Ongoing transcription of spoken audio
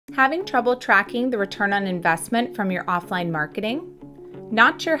Having trouble tracking the return on investment from your offline marketing?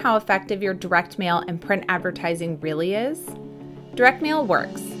 Not sure how effective your direct mail and print advertising really is? Direct mail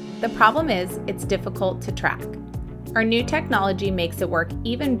works. The problem is it's difficult to track. Our new technology makes it work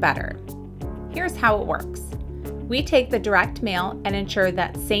even better. Here's how it works. We take the direct mail and ensure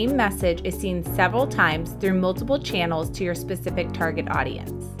that same message is seen several times through multiple channels to your specific target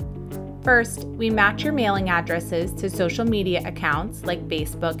audience. First, we match your mailing addresses to social media accounts like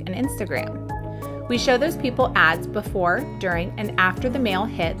Facebook and Instagram. We show those people ads before, during, and after the mail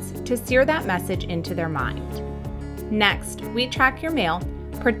hits to sear that message into their mind. Next, we track your mail,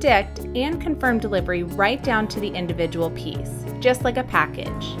 predict, and confirm delivery right down to the individual piece, just like a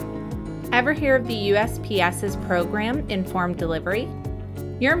package. Ever hear of the USPS's program, Informed Delivery?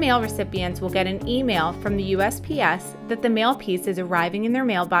 Your mail recipients will get an email from the USPS that the mail piece is arriving in their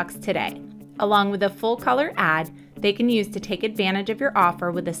mailbox today, along with a full-color ad they can use to take advantage of your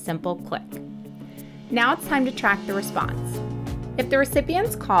offer with a simple click. Now it's time to track the response. If the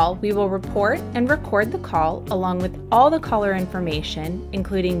recipients call, we will report and record the call along with all the caller information,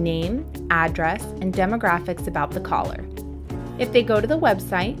 including name, address, and demographics about the caller. If they go to the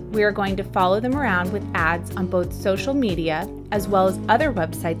website, we are going to follow them around with ads on both social media as well as other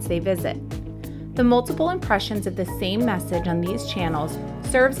websites they visit. The multiple impressions of the same message on these channels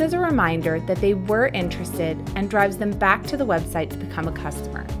serves as a reminder that they were interested and drives them back to the website to become a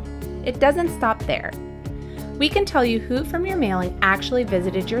customer. It doesn't stop there. We can tell you who from your mailing actually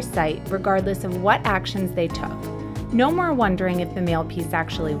visited your site regardless of what actions they took. No more wondering if the mail piece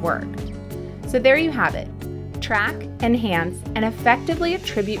actually worked. So there you have it. Track, enhance, and effectively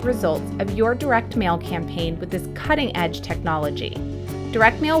attribute results of your direct mail campaign with this cutting-edge technology.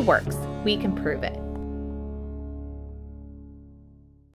 Direct mail works. We can prove it.